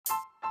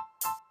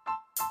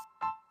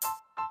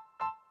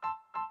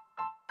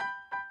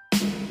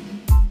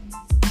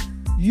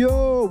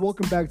Yo,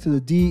 welcome back to the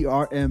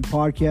DRM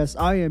podcast.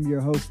 I am your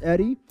host,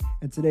 Eddie,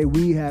 and today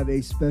we have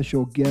a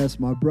special guest,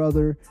 my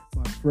brother,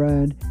 my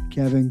friend,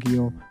 Kevin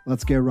Gill.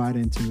 Let's get right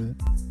into it.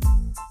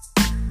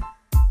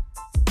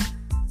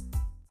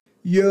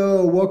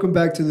 Yo, welcome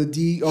back to the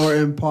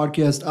DRM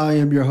podcast. I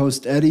am your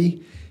host,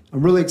 Eddie.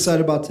 I'm really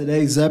excited about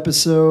today's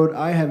episode.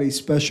 I have a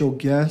special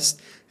guest,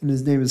 and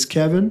his name is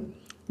Kevin.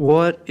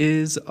 What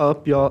is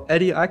up, y'all?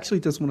 Eddie, I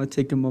actually just want to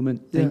take a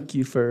moment. Thank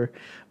you for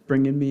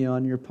bringing me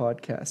on your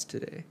podcast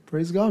today.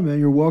 Praise God, man.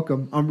 You're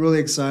welcome. I'm really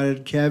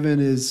excited. Kevin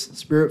is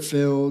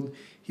spirit-filled.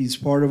 He's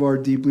part of our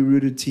Deeply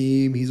Rooted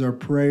team. He's our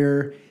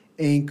prayer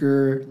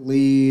anchor,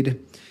 lead.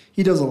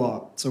 He does a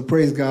lot, so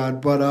praise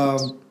God. But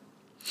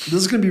this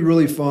is going to be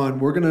really fun.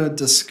 We're going to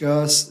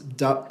discuss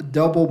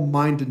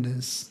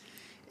double-mindedness.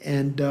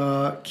 And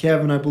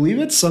Kevin, I believe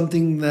it's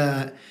something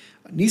that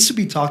needs to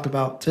be talked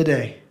about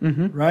today,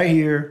 right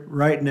here,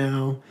 right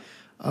now.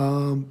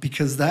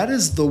 Because that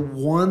is the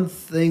one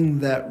thing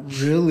that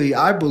really,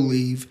 I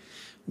believe,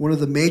 one of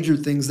the major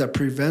things that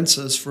prevents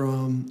us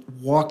from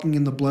walking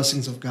in the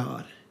blessings of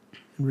God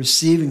and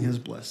receiving his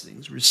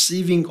blessings,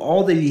 receiving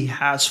all that he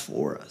has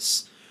for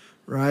us,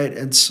 right?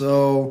 And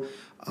so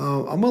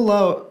I'm going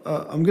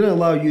to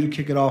allow you to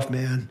kick it off,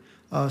 man.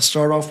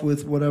 Start off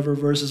with whatever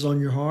verse is on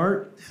your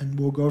heart, and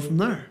we'll go from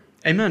there.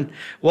 Amen.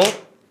 Well,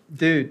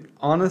 dude,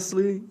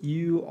 honestly,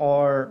 you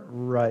are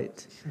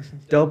right.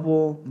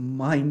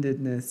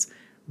 Double-mindedness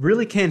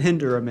really can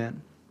hinder a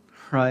man,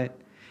 right?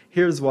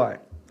 Here's why.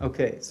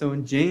 Okay, so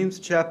in James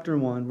chapter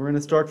 1, we're going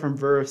to start from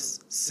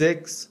verse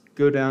 6,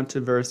 go down to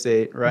verse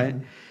 8, right?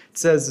 It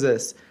says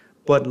this,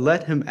 "But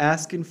let him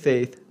ask in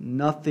faith,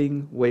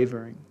 nothing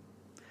wavering.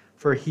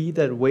 For he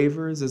that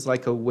wavers is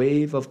like a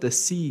wave of the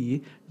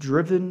sea,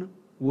 driven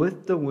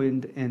with the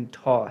wind and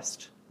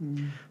tossed.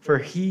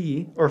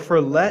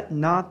 For let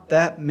not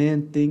that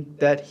man think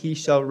that he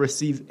shall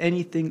receive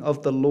anything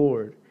of the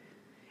Lord.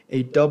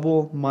 A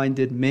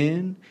double-minded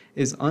man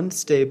is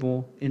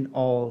unstable in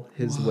all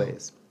his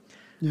ways."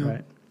 Yeah.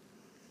 Right?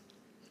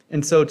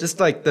 And so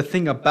just like the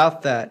thing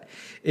about that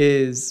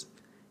is,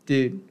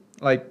 dude,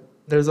 like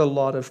there's a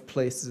lot of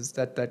places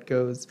that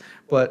goes.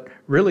 But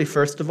really,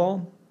 first of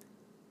all,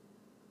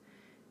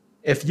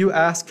 if you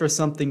ask for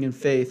something in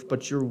faith,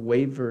 but you're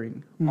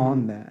wavering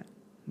on that,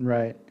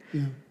 right?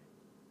 Yeah.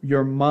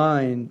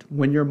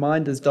 When your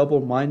mind is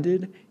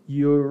double-minded,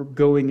 you're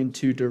going in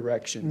two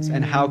directions.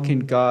 And how can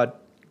God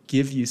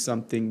give you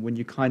something when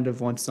you kind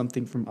of want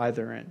something from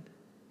either end,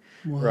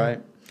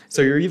 right?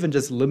 So you're even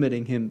just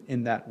limiting him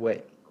in that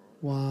way.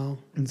 Wow.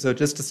 And so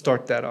just to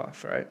start that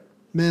off, right?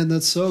 Man,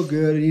 that's so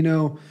good. And, you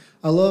know,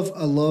 I love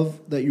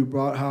that you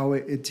brought how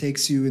it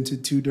takes you into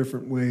two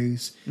different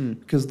ways.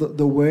 Because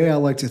the way I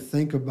like to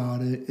think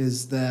about it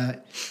is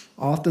that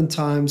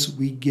oftentimes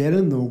we get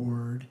in the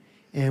Word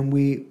and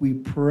we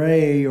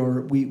pray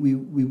or we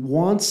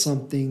want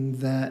something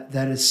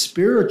that is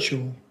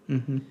spiritual,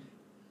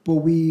 but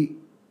we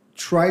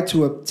try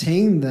to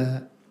obtain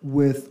that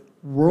with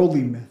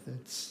worldly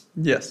methods.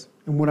 Yes.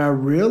 And what I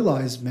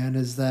realized, man,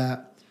 is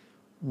that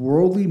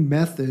worldly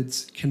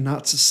methods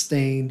cannot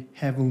sustain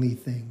heavenly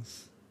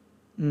things.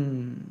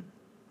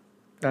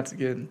 That's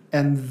good.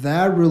 And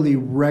that really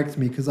wrecked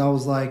me because I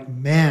was like,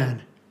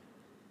 man,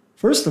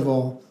 first of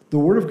all, the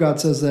Word of God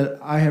says that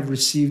I have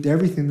received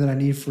everything that I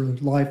need for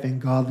life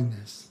and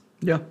godliness.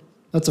 Yeah.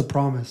 That's a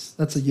promise.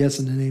 That's a yes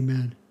and an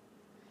amen.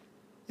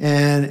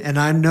 And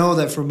I know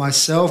that for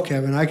myself,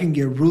 Kevin, I can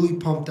get really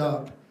pumped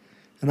up.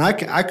 And I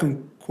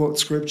can quote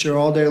scripture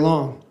all day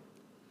long.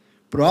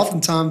 But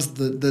oftentimes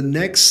the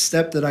next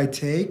step that I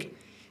take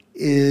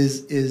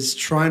is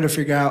trying to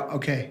figure out,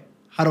 okay,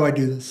 how do I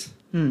do this?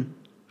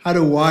 How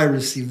do I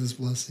receive this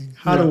blessing?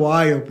 How do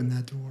I open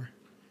that door?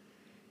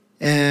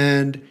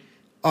 And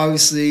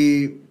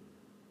obviously,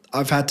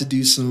 I've had to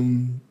do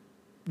some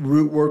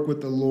root work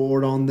with the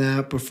Lord on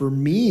that. But for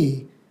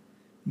me,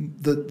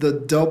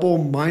 the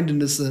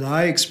double-mindedness that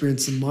I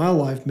experience in my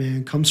life,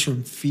 man, comes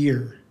from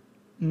fear.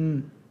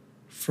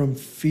 From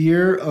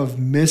fear of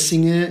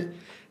missing it,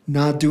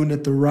 not doing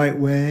it the right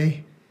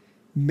way.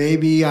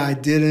 Maybe I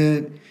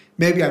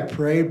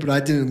prayed, but I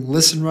didn't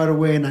listen right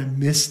away and I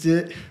missed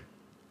it.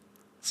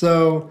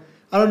 So,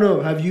 I don't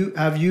know. Have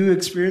you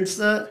experienced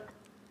that?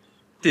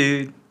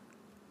 Dude,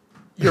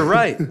 you're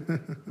right,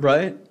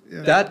 right?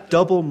 Yeah. That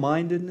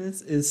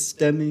double-mindedness is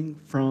stemming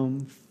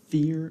from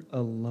fear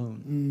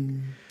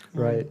alone,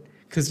 right?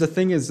 Because the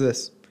thing is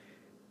this.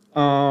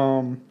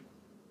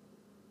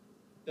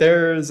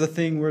 There's a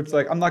thing where it's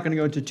like, I'm not going to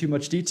go into too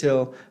much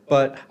detail,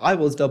 but I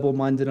was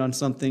double-minded on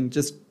something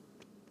just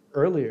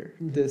earlier,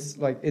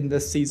 in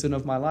this season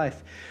of my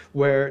life,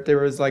 where there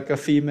was like a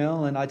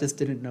female and I just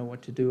didn't know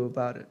what to do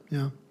about it.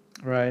 Yeah.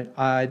 Right?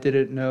 I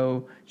didn't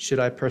know, should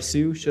I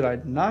pursue, should I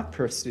not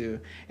pursue?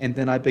 And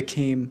then I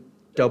became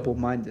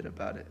double-minded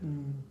about it.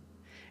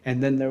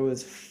 And then there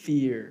was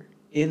fear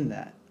in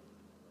that.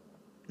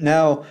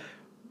 Now,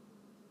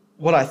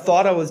 what I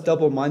thought I was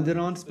double-minded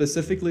on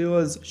specifically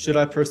was, should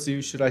I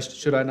pursue? Should I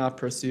not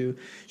pursue?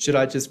 Should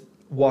I just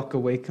walk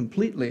away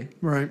completely.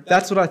 Right.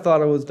 That's what I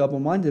thought I was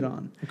double-minded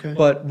on. Okay.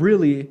 But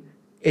really,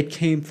 it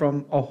came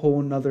from a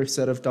whole nother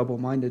set of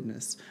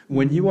double-mindedness.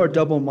 When you are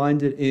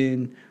double-minded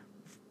in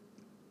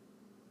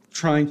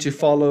trying to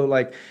follow,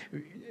 like,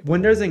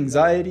 when there's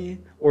anxiety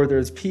or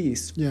there's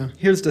peace, Yeah.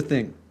 here's the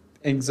thing.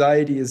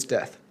 Anxiety is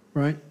death.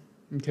 Right.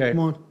 Okay. Come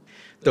on.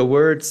 The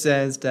word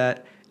says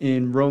that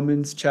in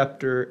Romans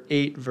chapter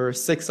 8,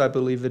 verse 6, I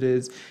believe it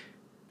is,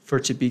 for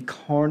to be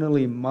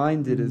carnally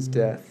minded is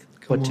death,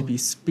 but to on. be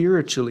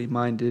spiritually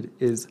minded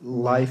is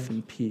life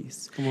and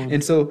peace. Come on.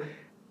 And so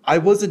I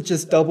wasn't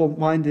just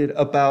double-minded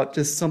about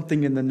just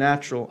something in the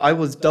natural. I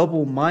was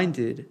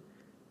double-minded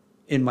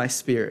in my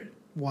spirit.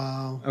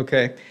 Wow.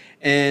 Okay.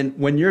 And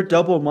when you're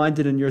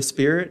double-minded in your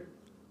spirit,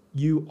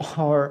 you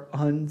are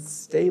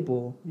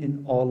unstable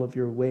in all of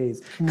your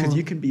ways. Because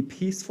you can be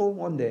peaceful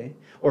one day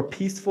or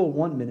peaceful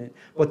 1 minute,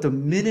 but the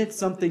minute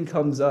something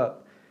comes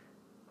up,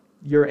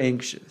 you're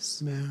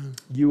anxious. Man.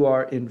 You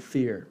are in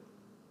fear.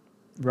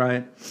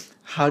 Right?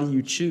 How do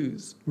you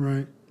choose?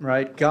 Right.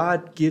 Right?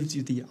 God gives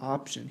you the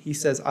option. He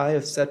says, I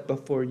have set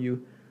before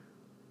you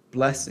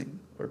blessing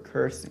or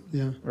cursing.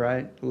 Yeah.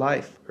 Right?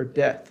 Life or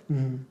death.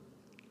 Mhm.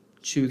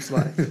 Choose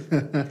life.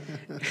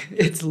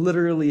 It's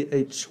literally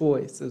a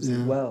choice as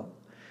Yeah. well,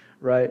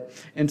 right?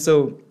 And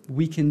so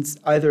we can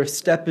either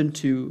step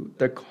into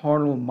the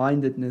carnal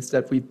mindedness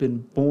that we've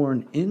been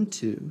born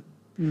into,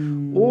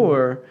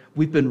 or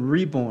we've been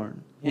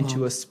reborn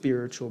into Wow. a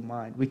spiritual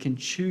mind. We can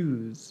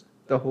choose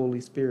the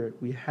Holy Spirit.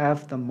 We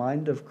have the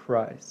mind of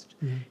Christ.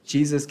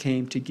 Jesus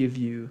came to give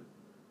you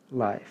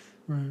life,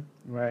 Right.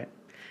 right?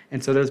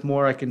 And so there's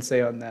more I can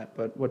say on that,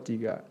 but what do you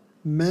got?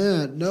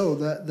 Man, no,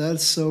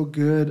 that's so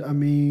good. I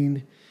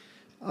mean,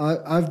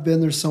 I've been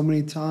there so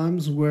many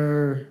times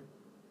where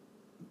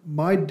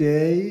my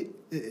day,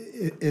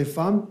 if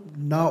I'm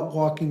not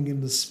walking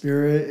in the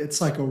Spirit,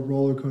 it's like a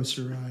roller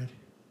coaster ride.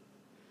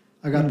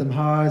 I got them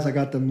highs, I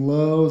got them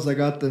lows, I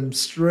got them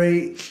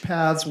straight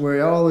paths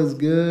where all is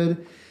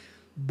good.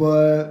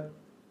 But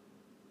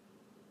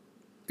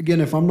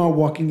again, if I'm not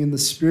walking in the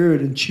Spirit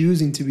and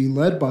choosing to be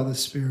led by the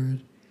Spirit,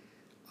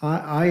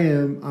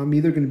 I'm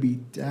either going to be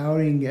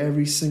doubting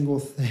every single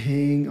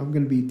thing. I'm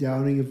going to be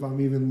doubting if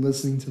I'm even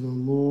listening to the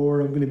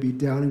Lord. I'm going to be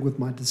doubting with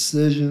my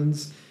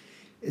decisions.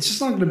 It's just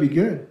not going to be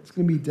good. It's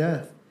going to be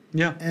death.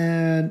 Yeah.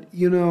 And,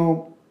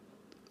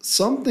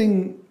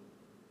 something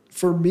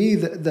for me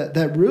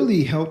that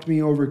really helped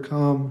me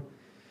overcome,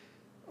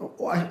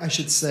 I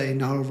should say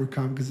not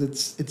overcome, because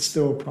it's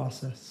still a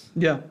process,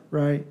 Yeah.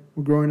 right?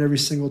 We're growing every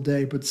single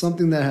day. But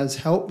something that has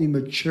helped me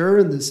mature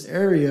in this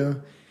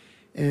area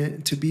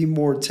and to be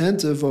more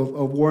attentive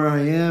of where I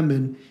am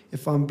and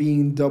if I'm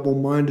being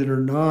double-minded or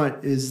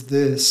not is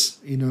this.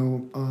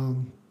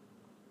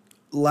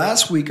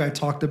 Last week I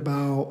talked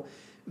about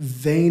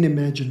vain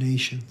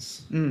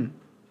imaginations. And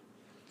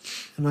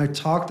I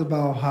talked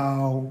about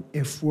how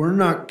if we're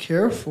not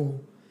careful,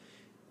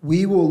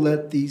 we will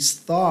let these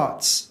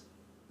thoughts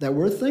that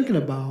we're thinking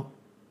about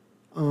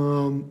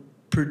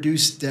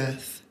produce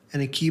death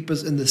and it keep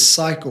us in the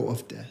cycle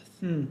of death.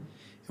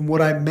 And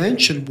what I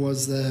mentioned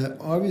was that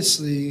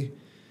obviously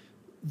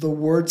the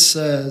word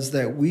says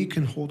that we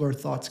can hold our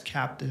thoughts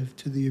captive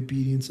to the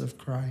obedience of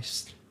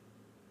Christ.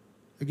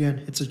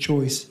 Again, it's a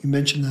choice. You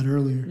mentioned that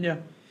earlier. Yeah.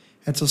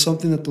 And so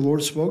something that the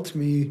Lord spoke to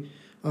me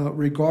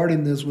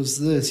regarding this was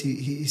this.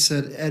 He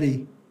said,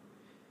 Eddie,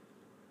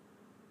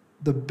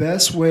 the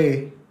best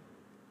way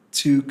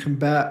to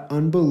combat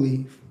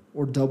unbelief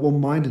or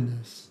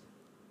double-mindedness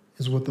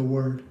is with the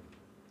word.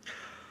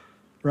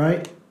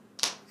 Right?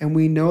 And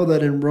we know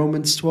that in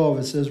Romans 12,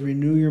 it says,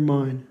 renew your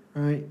mind,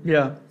 right?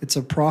 Yeah. It's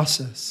a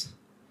process.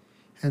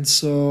 And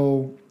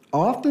so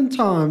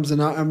oftentimes,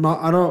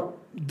 and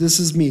this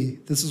is me.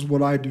 This is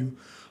what I do.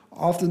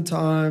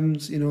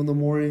 Oftentimes, in the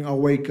morning, I'll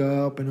wake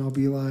up and I'll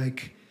be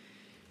like,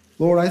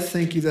 Lord, I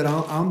thank you that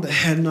I'm the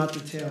head, not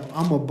the tail.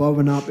 I'm above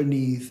and not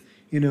beneath.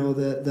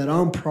 That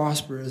I'm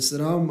prosperous,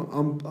 that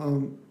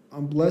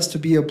I'm blessed to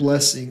be a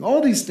blessing.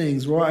 All these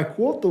things where I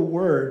quote the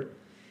word,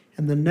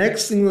 and the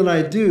next thing that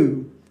I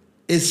do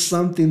is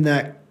something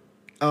that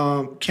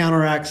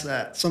counteracts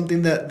that,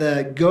 something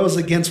that goes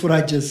against what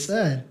I just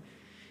said.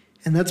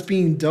 And that's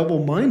being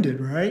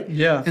double-minded, right?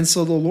 Yeah. And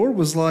so the Lord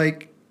was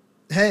like,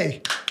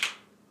 hey,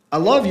 I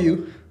love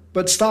you,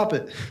 but stop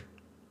it.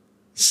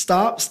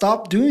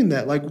 Stop doing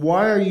that. Like,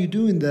 why are you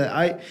doing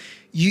that?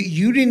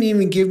 You didn't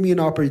even give me an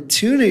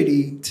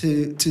opportunity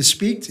to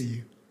speak to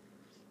you.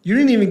 You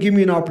didn't even give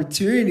me an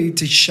opportunity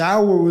to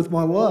shower with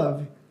my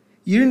love.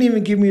 You didn't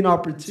even give me an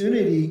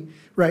opportunity,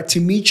 right, to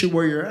meet you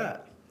where you're at.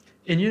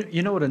 And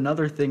you know what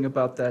another thing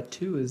about that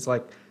too is,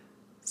 like,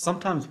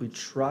 sometimes we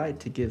try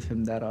to give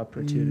him that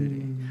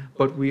opportunity,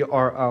 but we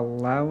are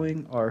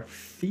allowing our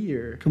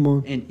fear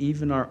and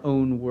even our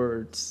own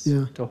words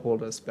to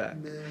hold us back.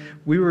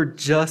 We were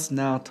just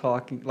now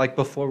talking, like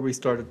before we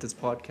started this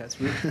podcast,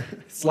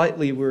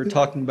 we were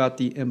talking about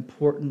the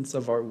importance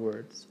of our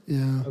words.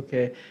 Yeah.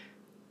 Okay.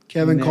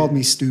 Kevin called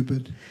me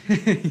stupid.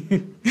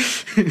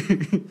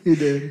 He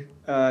did.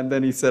 And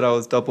then he said I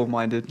was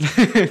double-minded.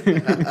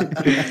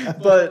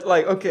 But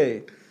like,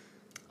 okay,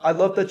 I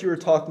love that you were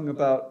talking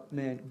about,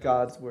 man,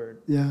 God's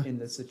word Yeah. in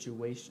this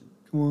situation,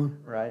 Come on.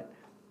 right?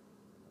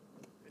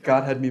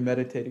 God had me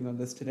meditating on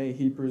this today.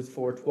 Hebrews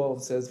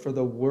 4:12 says, "For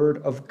the word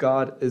of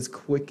God is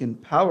quick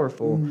and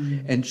powerful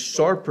and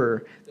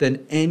sharper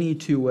than any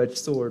two-edged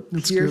sword,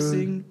 That's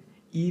piercing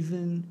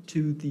even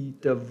to the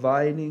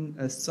dividing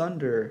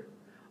asunder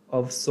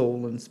of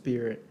soul and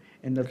spirit,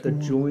 and of the Come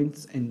on.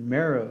 joints and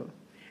marrow.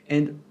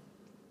 And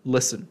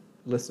listen,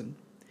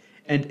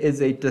 and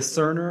is a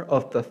discerner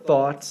of the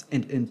thoughts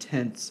and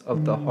intents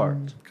of the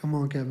heart." Come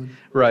on, Kevin.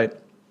 Right.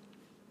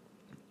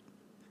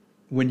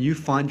 When you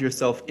find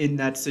yourself in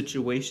that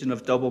situation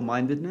of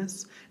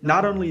double-mindedness,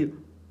 not only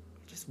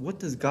just what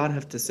does God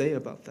have to say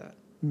about that,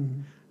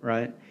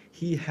 right?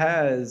 He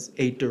has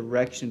a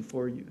direction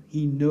for you.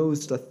 He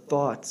knows the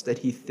thoughts that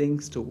he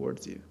thinks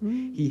towards you.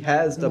 He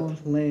has the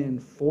plan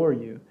for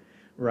you,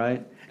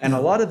 right? And a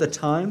lot of the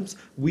times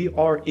we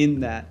are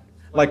in that.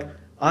 Like,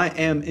 I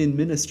am in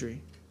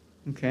ministry.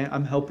 Okay,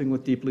 I'm helping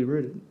with Deeply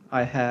Rooted.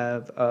 I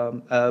have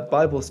a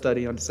Bible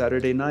study on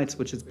Saturday nights,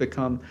 which has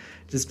become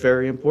just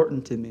very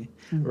important to me,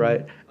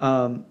 right?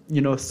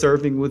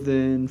 Serving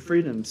within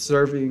Freedom,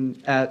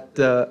 serving at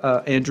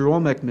the Andrew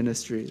Womack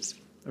Ministries,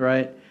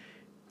 right?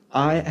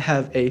 I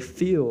have a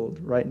field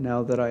right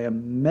now that I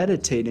am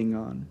meditating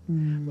on,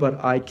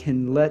 but I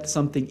can let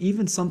something,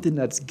 even something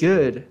that's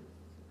good,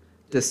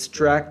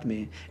 distract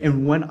me.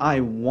 And when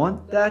I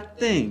want that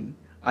thing,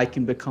 I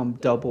can become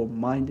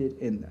double-minded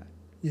in that.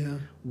 Yeah.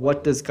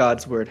 What does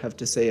God's word have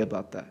to say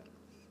about that?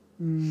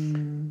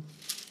 Come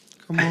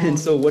on. And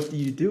so what do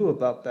you do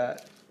about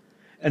that?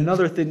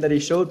 Another thing that he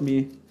showed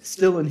me,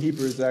 still in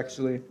Hebrews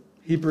actually,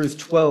 Hebrews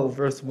 12,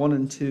 verse 1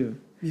 and 2,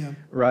 Yeah.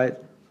 right?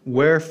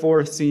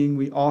 "Wherefore, seeing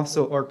we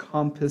also are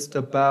compassed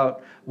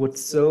about with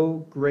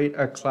so great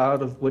a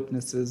cloud of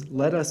witnesses,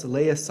 let us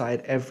lay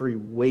aside every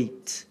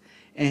weight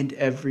and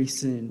every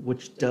sin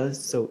which does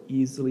so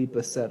easily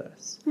beset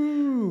us."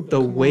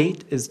 The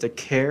weight is the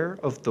care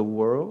of the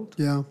world.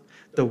 Yeah.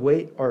 The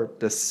weight are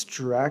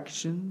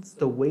distractions.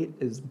 The weight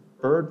is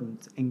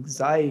burdens,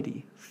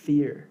 anxiety,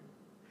 fear.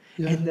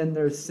 Yeah. And then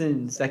there's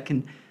sins that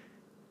can,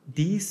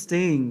 these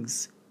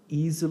things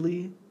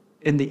easily,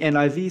 and the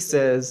NIV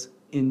says,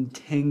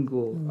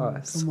 entangle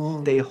us. come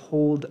on. They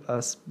hold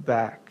us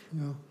back,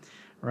 Yeah.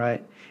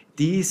 right?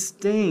 These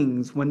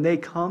things, when they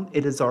come,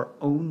 it is our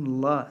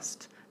own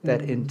lust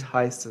that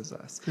entices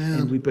us. Man.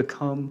 And we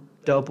become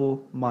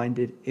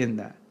double-minded in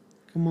that,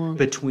 Come on.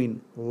 between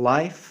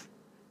life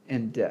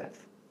and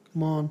death.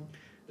 Come on.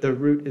 The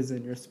root is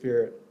in your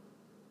spirit.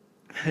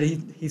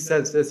 And he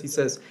says this, he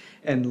says,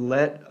 "And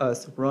let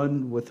us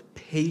run with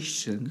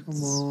patience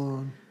Come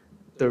on.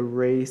 the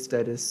race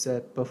that is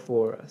set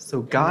before us."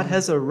 So God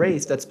has a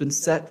race that's been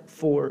set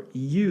for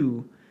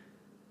you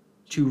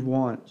to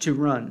run,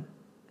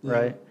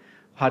 right?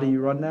 How do you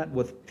run that?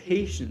 With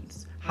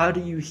patience. How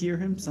do you hear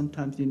him?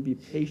 Sometimes you need to be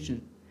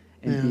patient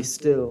and be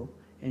still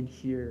and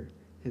hear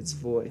his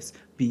voice.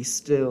 Be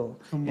still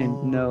Come and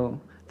on.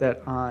 know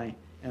that I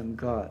am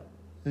God.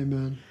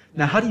 Amen.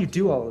 Now, how do you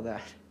do all of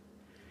that?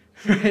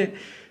 Right?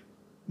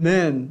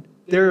 Man,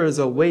 there is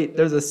a weight,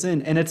 there's a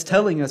sin, and it's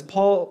telling us,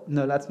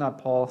 that's not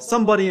Paul.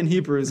 Somebody in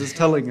Hebrews is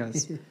telling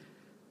us,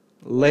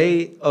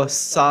 lay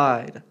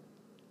aside,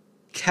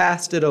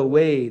 cast it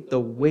away, the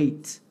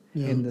weight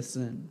in the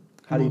sin.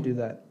 How do you do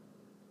that?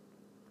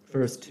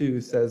 Verse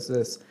 2 says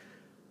this,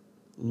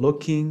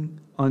 looking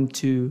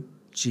unto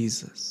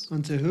Jesus.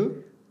 Unto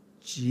who?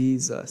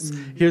 Jesus.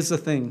 Here's the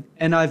thing.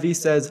 NIV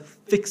says,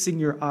 fixing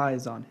your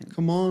eyes on him.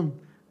 Come on.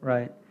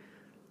 Right?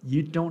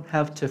 You don't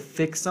have to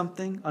fix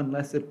something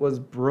unless it was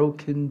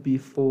broken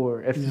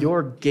before. If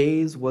your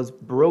gaze was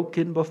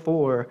broken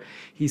before,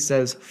 he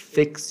says,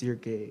 fix your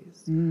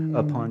gaze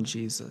upon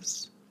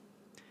Jesus.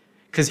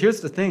 Because here's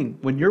the thing.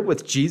 When you're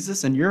with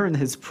Jesus and you're in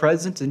his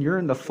presence and you're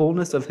in the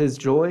fullness of his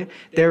joy,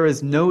 there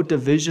is no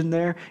division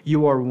there.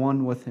 You are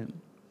one with him.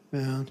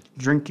 Man.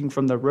 Drinking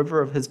from the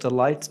river of his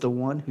delights, the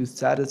one who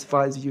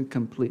satisfies you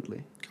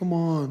completely. Come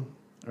on.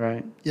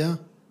 Right? Yeah.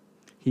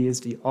 He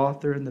is the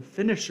author and the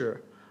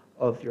finisher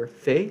of your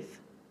faith,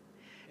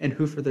 and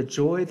who for the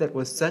joy that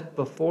was set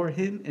before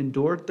him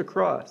endured the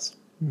cross,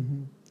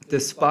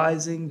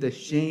 despising the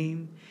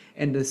shame,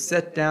 and is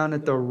set down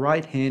at the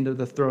right hand of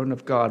the throne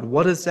of God.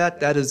 What is that?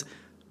 That is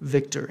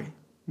victory.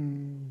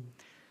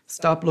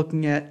 Stop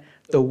looking at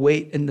the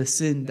weight and the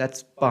sin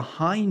that's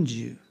behind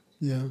you,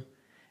 Yeah.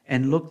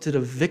 and look to the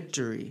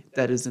victory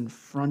that is in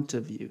front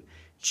of you.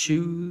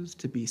 Choose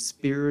to be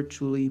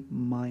spiritually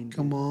minded.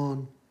 Come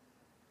on.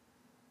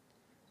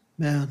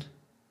 Man.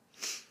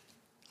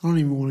 I don't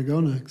even want to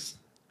go next.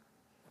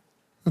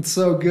 That's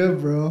so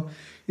good, bro.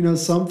 You know,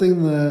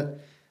 something that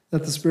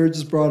the Spirit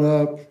just brought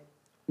up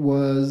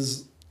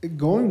was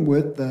going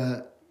with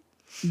that,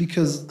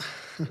 because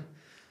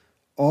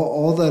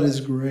all that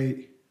is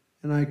great,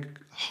 and I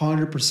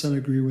 100%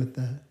 agree with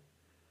that.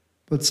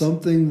 But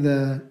something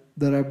that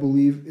I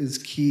believe is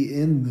key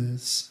in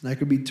this, and I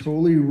could be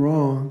totally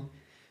wrong,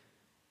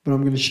 but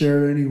I'm going to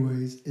share it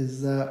anyways,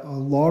 is that a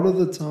lot of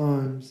the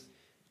time,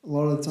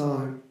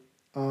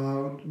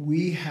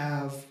 we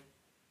have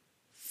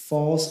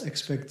false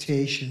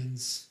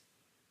expectations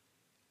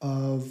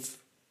of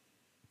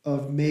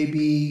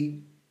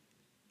maybe.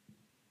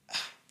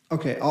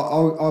 Okay,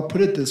 I'll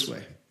put it this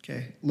way.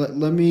 Okay,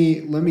 let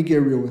me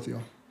get real with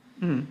y'all.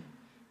 Mm.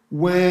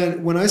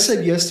 When I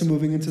said yes to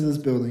moving into this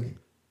building,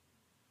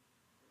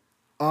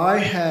 I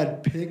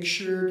had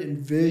pictured,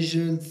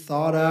 envisioned,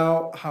 thought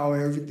out how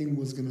everything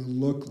was going to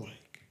look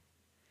like.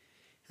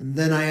 And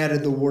then I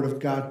added the Word of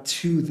God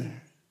to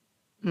that.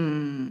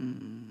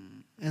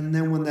 Mm. And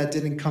then when that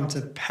didn't come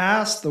to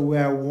pass the way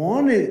I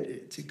wanted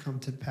it to come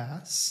to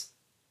pass,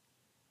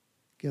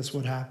 guess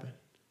what happened?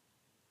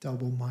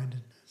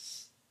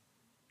 Double-mindedness.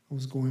 I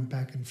was going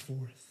back and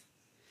forth.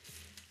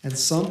 And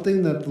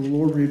something that the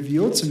Lord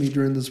revealed to me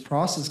during this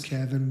process,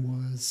 Kevin,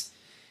 was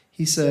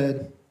he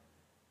said,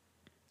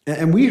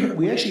 and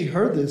we actually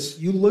heard this.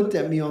 You looked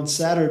at me on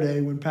Saturday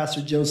when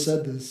Pastor Joe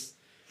said this,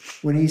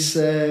 when he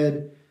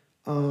said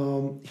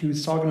he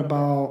was talking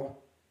about,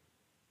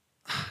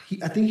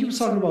 I think he was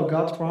talking about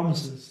God's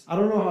promises. I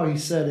don't know how he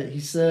said it. He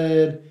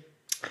said,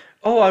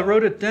 oh, I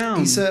wrote it down.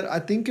 He said, I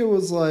think it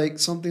was like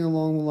something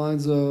along the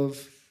lines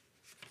of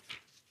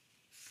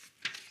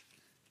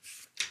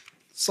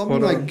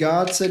something like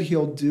God said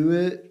he'll do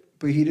it,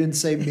 but he didn't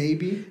say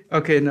maybe.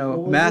 Okay,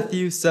 no.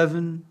 Matthew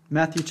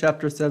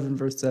chapter 7,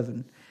 verse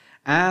 7.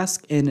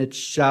 Ask and it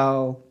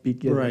shall be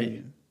given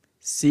you.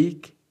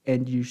 Seek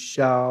and you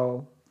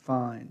shall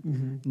find.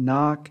 Mm-hmm.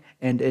 Knock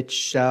and it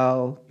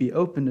shall be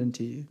opened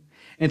unto you.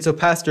 And so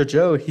Pastor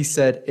Joe, he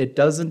said, it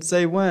doesn't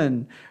say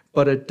when,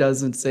 but it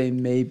doesn't say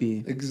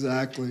maybe.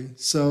 Exactly.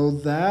 So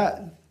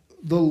that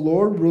the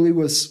Lord really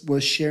was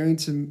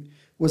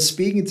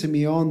speaking to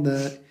me on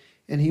that,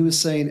 and he was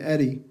saying,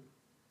 Eddie,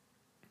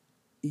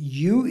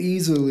 you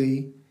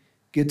easily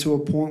get to a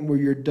point where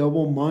you're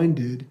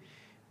double-minded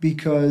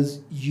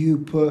because you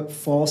put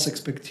false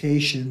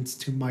expectations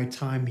to my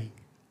timing,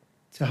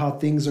 to how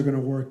things are going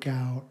to work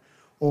out,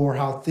 or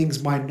how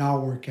things might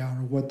not work out,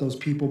 or what those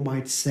people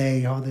might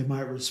say, how they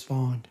might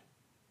respond.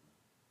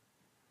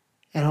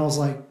 And I was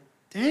like,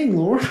 dang,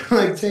 Lord,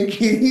 like,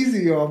 take it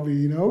easy on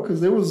me,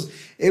 because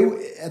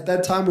at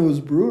that time it was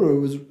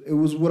brutal. It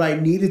was what I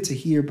needed to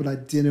hear, but I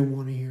didn't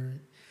want to hear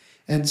it.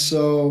 And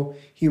so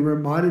he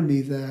reminded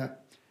me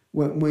that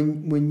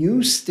when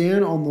you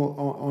stand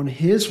on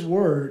his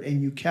word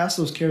and you cast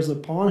those cares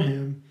upon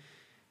him,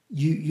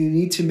 you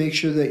need to make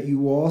sure that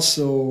you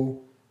also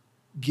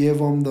give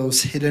him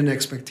those hidden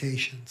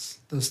expectations,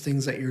 those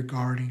things that you're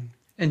guarding.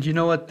 And you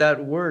know what?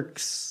 That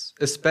works,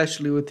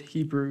 especially with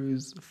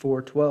Hebrews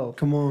 4:12.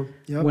 Come on.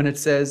 Yep. When it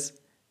says,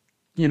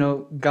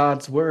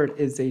 God's word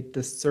is a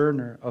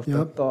discerner of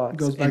the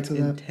thoughts and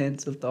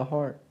intents of the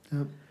heart.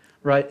 Yep.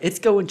 Right? It's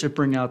going to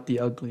bring out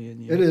the ugly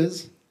in you. It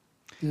is.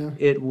 Yeah.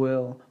 It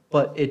will.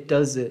 But it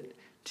does it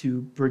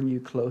to bring you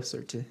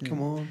closer to him.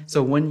 Come on.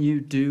 So when you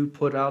do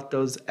put out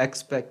those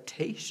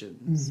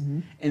expectations,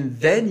 and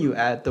then you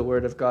add the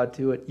word of God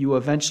to it, you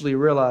eventually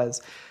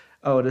realize,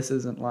 oh, this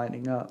isn't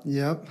lining up.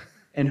 Yep.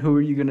 And who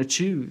are you going to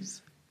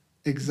choose?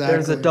 Exactly.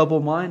 There's a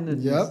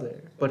double-mindedness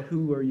there. But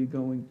who are you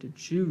going to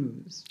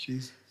choose?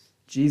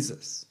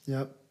 Jesus.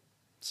 Yep.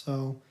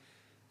 So,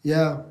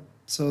 yeah.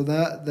 So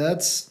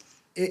that's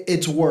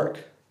it's work.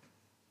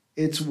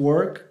 It's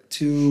work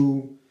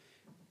to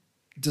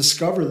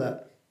discover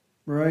that,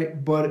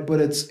 right? But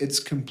it's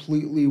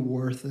completely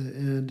worth it.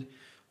 And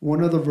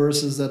one of the many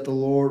verses that the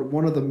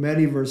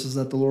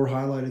Lord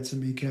highlighted to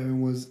me,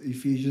 Kevin, was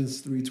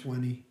Ephesians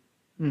 3:20.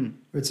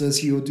 It says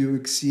he will do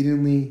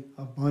exceedingly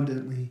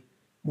abundantly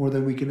more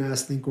than we can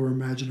ask, think, or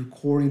imagine,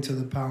 according to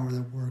the power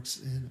that works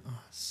in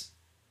us.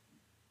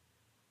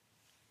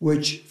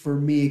 Which, for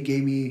me, it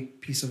gave me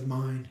peace of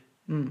mind.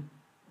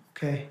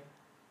 Okay.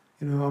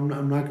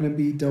 I'm not going to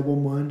be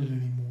double-minded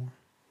anymore.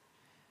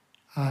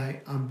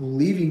 I'm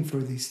believing for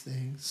these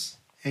things.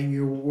 And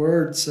your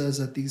word says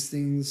that these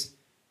things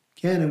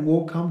can and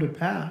will come to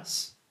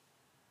pass.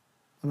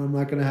 And I'm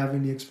not going to have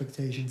any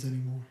expectations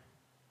anymore.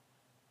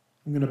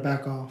 I'm going to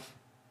back off.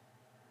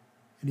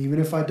 And even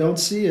if I don't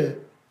see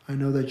it, I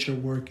know that you're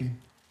working.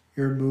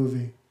 You're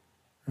moving.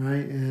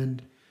 Right?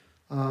 And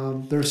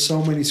there's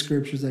so many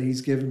scriptures that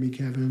he's given me,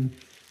 Kevin.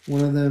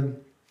 One of them,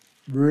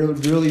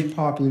 really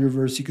popular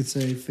verse, you could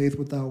say, faith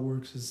without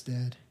works is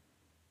dead.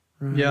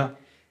 Right? Yeah.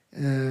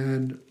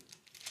 And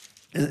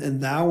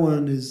that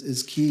one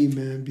is key,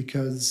 man,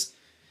 because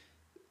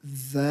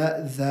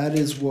that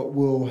is what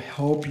will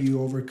help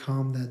you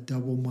overcome that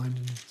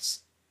double-mindedness.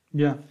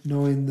 Yeah.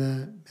 Knowing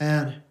that,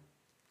 man,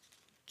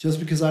 just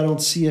because I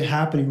don't see it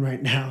happening right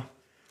now,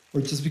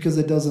 or just because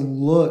it doesn't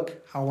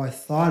look how I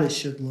thought it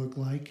should look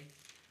like,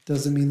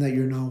 doesn't mean that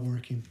you're not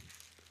working.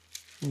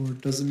 Or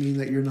doesn't mean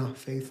that you're not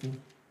faithful.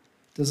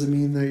 Doesn't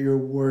mean that your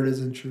word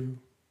isn't true.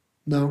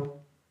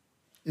 No.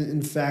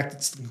 In fact,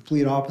 it's the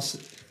complete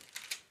opposite.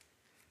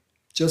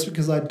 Just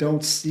because I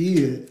don't see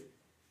it,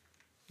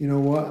 you know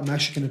what? I'm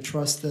actually going to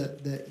trust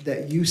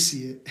that you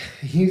see it.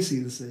 You see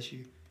this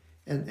issue.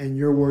 and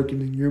you're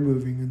working and you're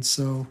moving. And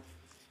so,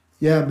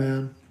 yeah,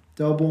 man,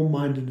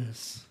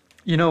 double-mindedness.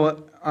 You know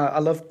what? I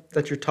love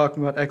that you're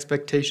talking about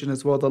expectation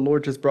as well. The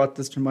Lord just brought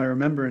this to my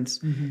remembrance.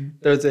 Mm-hmm.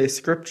 There's a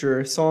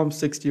scripture, Psalm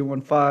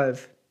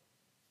 61:5.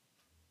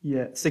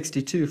 Yeah,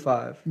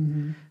 62:5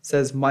 Mm-hmm.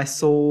 says, "My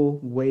soul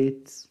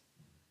waits."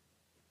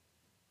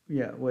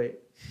 Yeah, wait.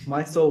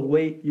 "My soul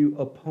wait you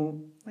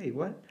upon." Wait,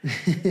 what?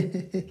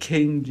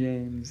 King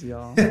James,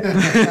 y'all.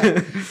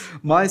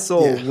 "My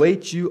soul Yeah.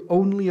 wait you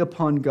only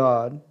upon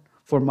God,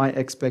 for my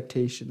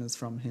expectation is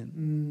from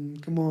Him."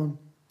 Come on.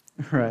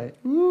 Right.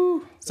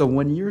 Woo. So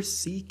when you're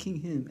seeking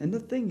Him, and the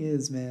thing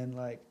is, man,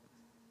 like,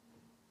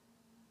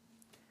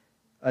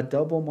 a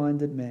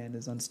double-minded man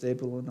is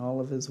unstable in all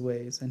of his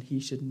ways, and he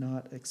should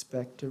not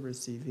expect to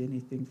receive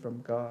anything from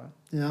God.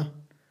 Yeah.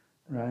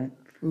 Right?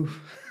 Oof.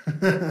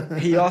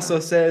 He also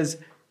says,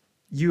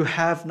 "You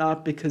have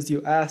not because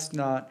you ask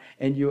not,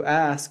 and you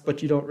ask,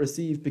 but you don't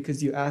receive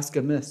because you ask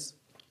amiss."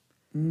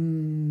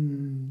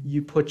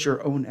 You put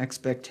your own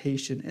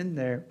expectation in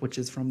there, which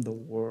is from the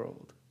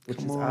world, which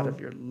Come is out on.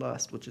 of your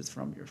lust, which is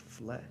from your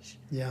flesh.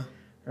 Yeah.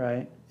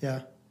 Right?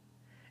 Yeah.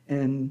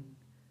 And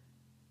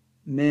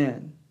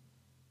man,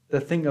 the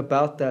thing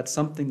about that,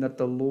 something that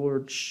the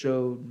Lord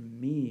showed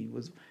me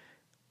was,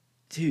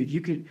 dude,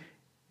 you could,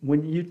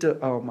 when you do,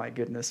 oh my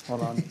goodness,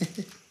 hold on.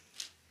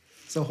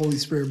 It's a Holy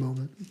Spirit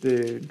moment.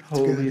 Dude,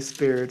 Holy good.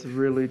 Spirit's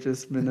really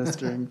just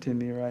ministering to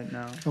me right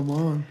now. Come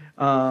on.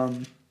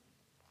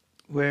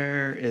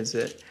 Where is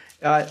it?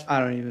 I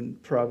don't even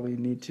probably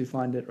need to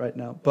find it right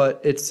now,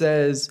 but it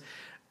says,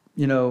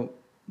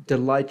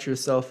 delight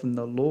yourself in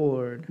the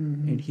Lord,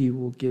 and He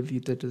will give you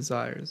the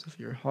desires of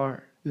your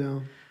heart.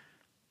 Yeah.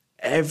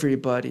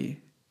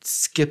 Everybody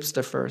skips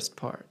the first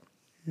part,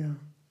 Yeah.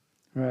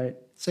 right?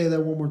 Say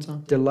that one more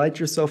time. Delight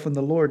yourself in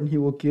the Lord, and He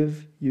will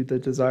give you the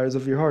desires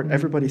of your heart.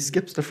 Everybody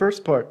skips the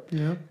first part.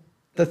 Yeah.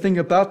 The thing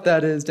about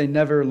that is they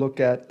never look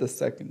at the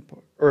second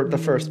part, or the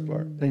first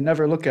part. They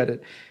never look at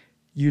it.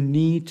 You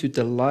need to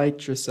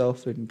delight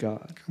yourself in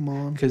God. Come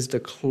on. Because the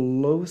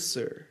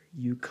closer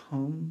you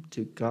come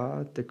to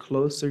God, the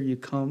closer you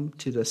come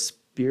to the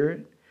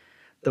Spirit,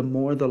 the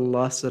more the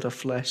lust of the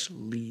flesh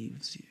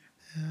leaves you.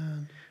 Yeah.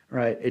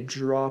 Right? It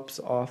drops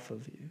off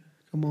of you.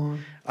 Come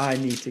on. I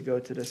need to go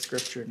to the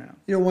scripture now.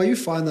 While you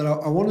find that,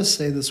 I want to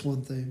say this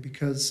one thing,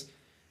 because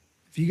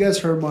if you guys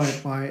heard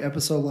my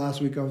episode last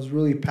week, I was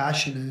really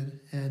passionate.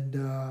 And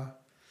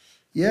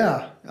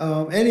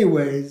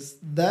anyways,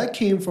 that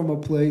came from a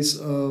place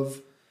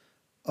of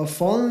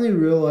finally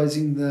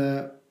realizing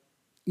that,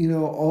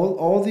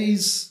 all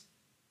these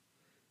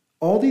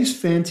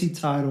fancy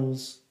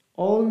titles,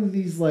 all of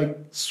these like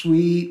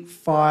sweet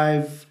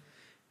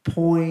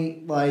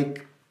 5-point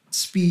like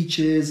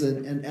speeches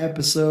and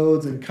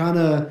episodes, and kind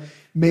of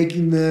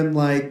making them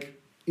like,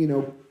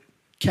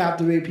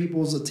 captivate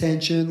people's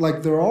attention.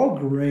 Like, they're all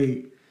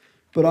great.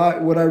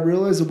 But what I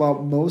realize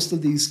about most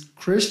of these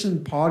Christian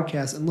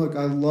podcasts, and look,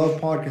 I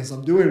love podcasts.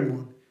 I'm doing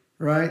one,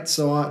 right?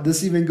 So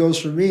this even goes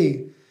for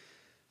me.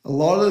 A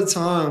lot of the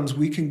times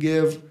we can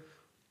give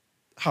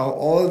how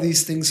all of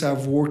these things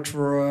have worked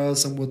for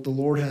us and what the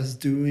Lord has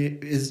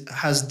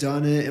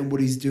done it and what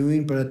He's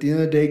doing. But at the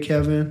end of the day,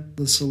 Kevin,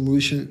 the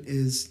solution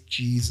is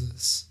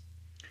Jesus,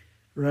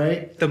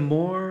 right? The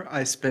more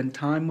I spend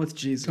time with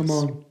Jesus, Come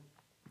on.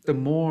 the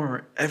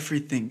more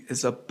everything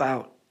is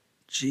about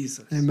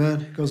Jesus.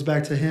 Amen. It goes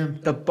back to Him.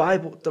 The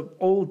Bible, the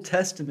Old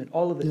Testament,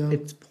 all of it, Yeah.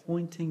 it's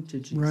pointing to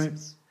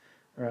Jesus.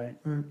 Right.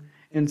 Right.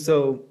 And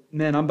so,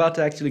 man, I'm about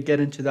to actually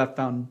get into that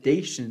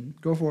foundation.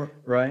 Go for it.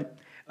 Right.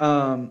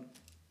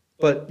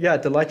 But yeah,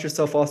 delight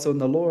yourself also in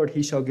the Lord.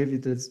 He shall give you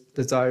the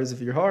desires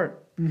of your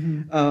heart.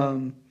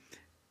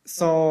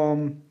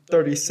 Psalm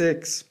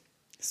 36,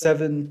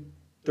 7-8.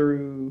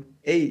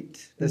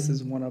 This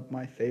is one of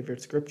my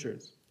favorite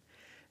scriptures.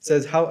 It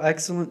says, "How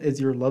excellent is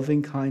your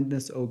loving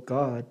kindness, O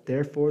God.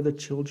 Therefore the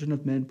children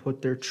of men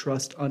put their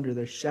trust under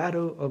the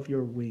shadow of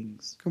your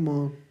wings. Come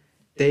on.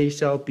 They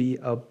shall be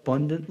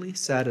abundantly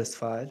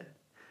satisfied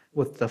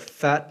with the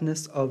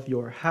fatness of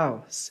your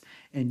house,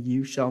 and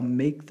you shall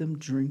make them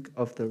drink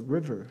of the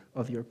river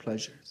of your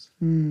pleasures."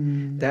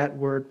 That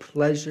word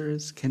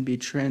pleasures can be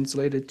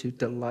translated to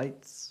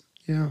delights.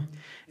 Yeah.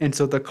 And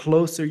so the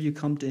closer you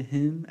come to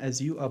Him, as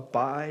you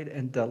abide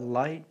and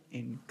delight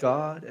in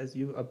God, as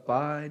you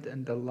abide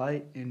and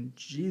delight in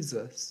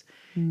Jesus,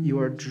 you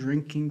are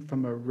drinking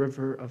from a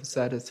river of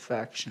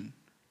satisfaction,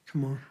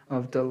 Come on.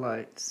 of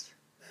delights.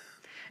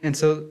 And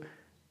so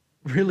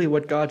really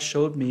what God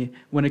showed me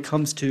when it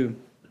comes to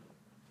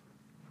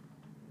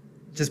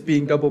just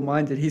being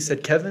double-minded, He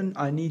said, "Kevin,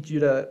 I need you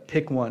to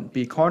pick one.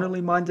 Be carnally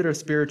minded or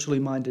spiritually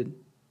minded.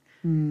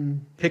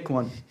 Pick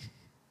one.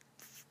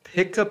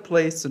 Pick a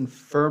place and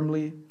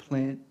firmly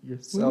plant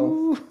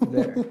yourself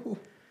there."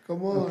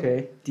 Come on.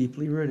 Okay,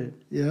 deeply rooted.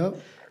 Yep.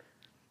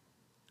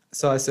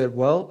 So I said,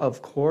 well,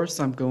 of course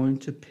I'm going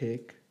to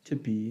pick to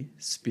be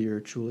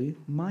spiritually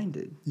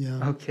minded.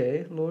 Yeah.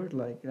 Okay, Lord,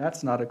 like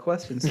that's not a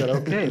question. Said,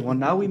 okay, well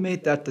now we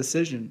made that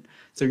decision.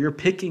 So you're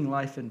picking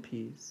life and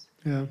peace.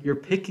 Yeah. You're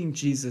picking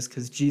Jesus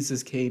because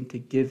Jesus came to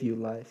give you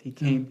life. He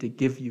came to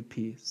give you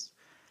peace.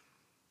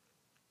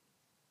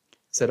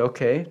 Said,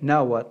 okay,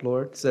 now what,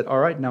 Lord? Said, all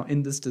right, now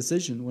in this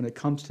decision, when it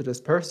comes to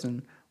this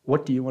person,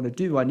 what do you want to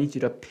do? I need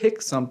you to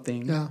pick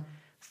something. Yeah.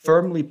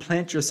 Firmly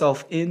plant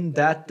yourself in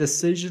that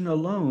decision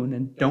alone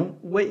and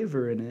don't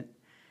waver in it.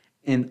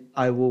 And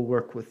I will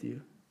work with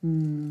you.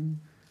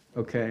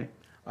 Okay?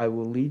 I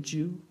will lead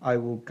you. I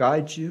will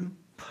guide you.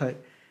 But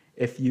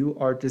if you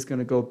are just going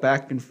to go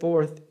back and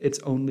forth, it's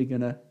only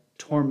going to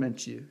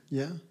torment you.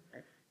 Yeah.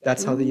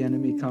 That's how the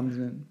enemy comes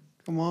in.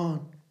 Come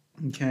on.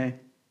 Okay?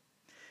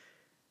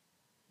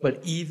 But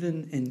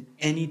even in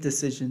any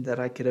decision that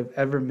I could have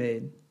ever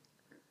made,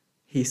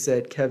 he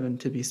said, Kevin,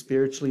 to be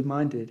spiritually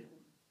minded,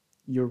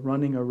 you're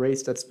running a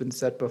race that's been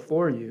set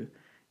before you.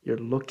 You're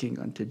looking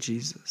unto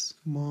Jesus.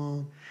 Come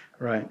on.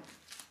 Right.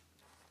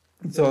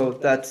 So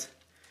that's,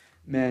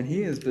 man,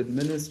 he has been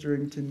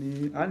ministering to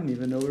me. I didn't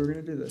even know we were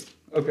going to do this.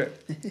 Okay.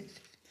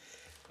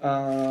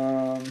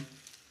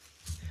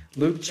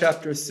 Luke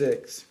chapter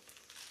 6,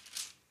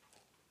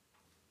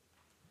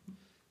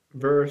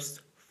 verse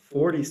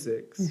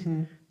 46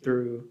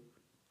 through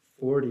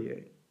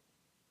 48.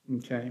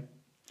 Okay.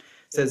 It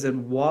says,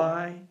 and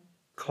why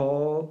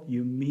call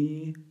you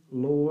me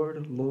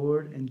Lord,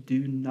 Lord, and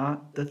do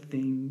not the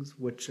things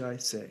which I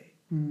say?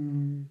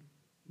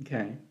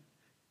 Okay.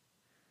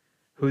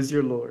 Who's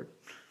your Lord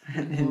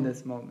in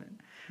this moment?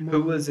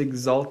 Who is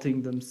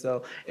exalting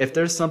themselves? If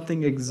there's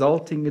something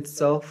exalting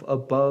itself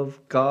above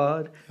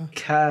God,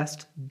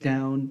 cast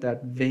down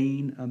that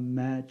vain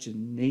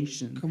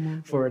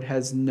imagination, for it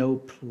has no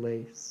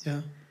place.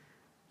 Yeah.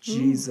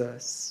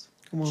 Jesus.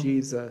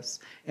 Jesus.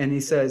 And he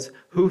says,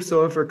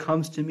 whosoever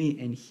comes to me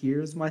and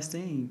hears my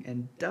saying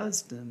and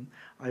does them,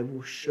 I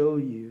will show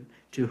you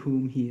to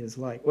whom he is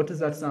like. What does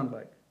that sound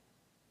like?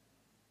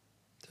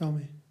 Tell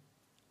me.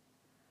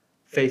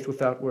 Faith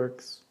without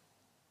works.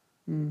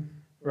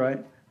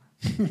 Right?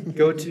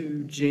 Go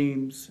to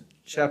James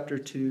chapter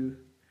 2,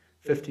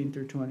 15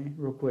 through 20,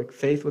 real quick.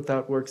 Faith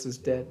without works is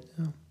dead.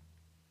 Yeah.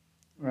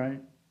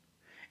 Right?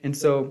 And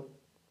so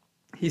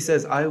he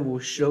says, I will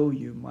show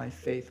you my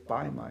faith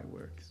by my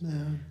works.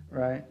 Yeah.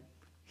 Right?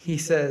 He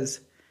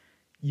says,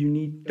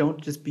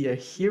 don't just be a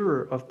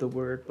hearer of the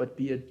word, but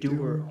be a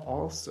doer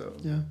also.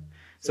 Yeah.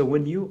 So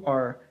when you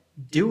are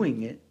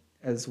doing it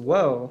as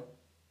well,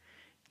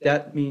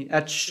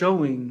 that's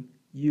showing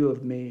you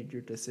have made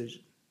your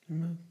decision.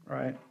 Amen.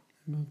 Right?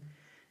 Amen.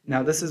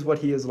 Now this is what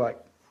he is like.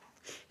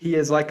 He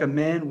is like a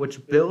man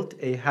which built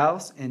a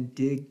house and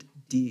digged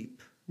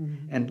deep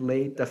and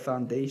laid the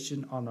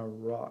foundation on a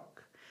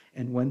rock.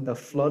 And when the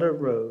flood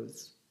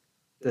arose,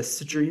 the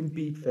stream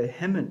beat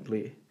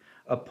vehemently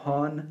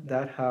upon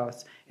that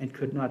house and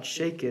could not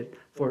shake it,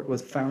 for it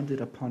was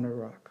founded upon a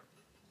rock.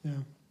 Yeah.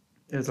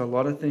 There's a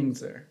lot of things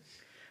there,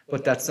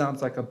 but that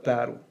sounds like a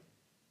battle.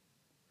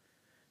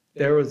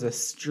 There was a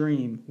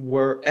stream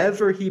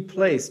wherever he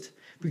placed,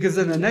 because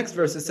in the next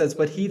verse it says,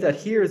 but he that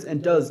hears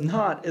and does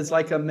not is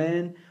like a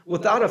man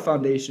without a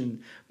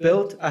foundation,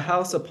 built a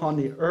house upon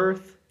the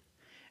earth,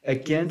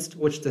 against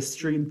which the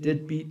stream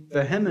did beat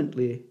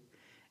vehemently,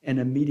 and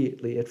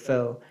immediately it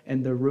fell,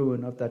 and the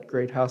ruin of that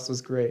great house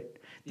was great.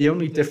 The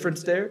only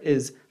difference there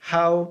is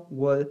how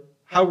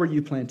were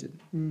you planted?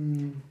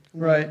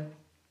 Right?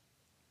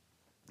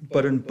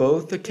 But in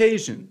both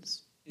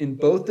occasions, in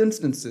both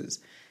instances,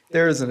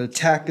 there is an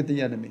attack of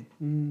the enemy.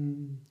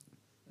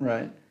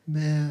 Right?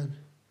 Man.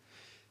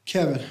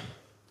 Kevin,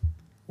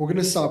 we're going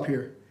to stop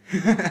here.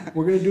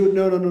 We're going to do it.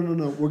 No.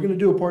 We're going to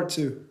do a part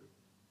 2.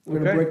 We're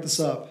going to break this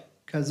up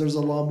because there's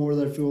a lot more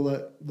that I feel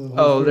that the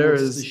whole there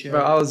is.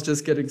 Bro, I was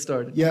just getting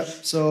started. Yep.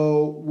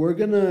 So we're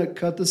going to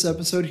cut this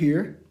episode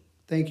here.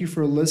 Thank you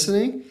for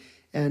listening.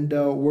 And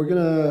we're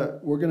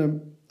gonna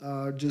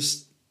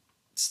just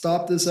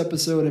stop this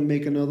episode and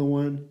make another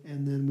one.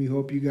 And then we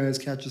hope you guys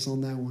catch us on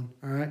that one.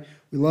 All right.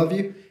 We love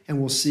you, and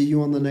we'll see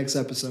you on the next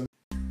episode.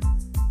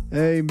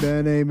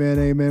 Amen, amen,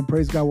 amen.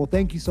 Praise God. Well,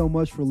 thank you so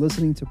much for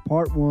listening to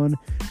part 1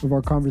 of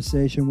our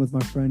conversation with my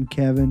friend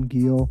Kevin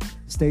Giel.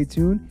 Stay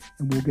tuned,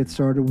 and we'll get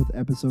started with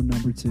episode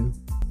number 2.